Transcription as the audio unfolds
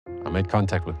I made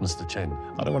contact with Mr. Chen.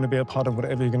 I don't want to be a part of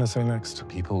whatever you're going to say next.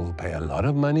 People pay a lot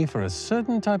of money for a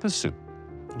certain type of soup.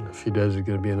 In a few days, there's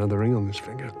going to be another ring on this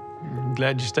finger. I'm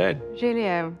glad you stayed. Really,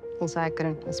 also I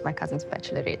couldn't miss my cousin's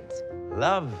bachelorette.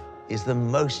 Love is the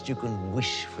most you can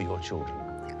wish for your children.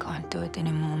 I can't do it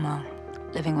anymore, Ma.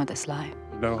 Living with this lie.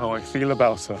 You know how I feel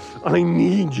about her. I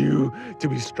need you to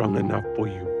be strong enough for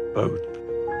you both.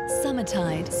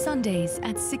 Summertide, Sundays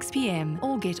at 6 p.m.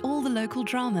 or get all the local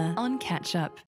drama on Catch Up.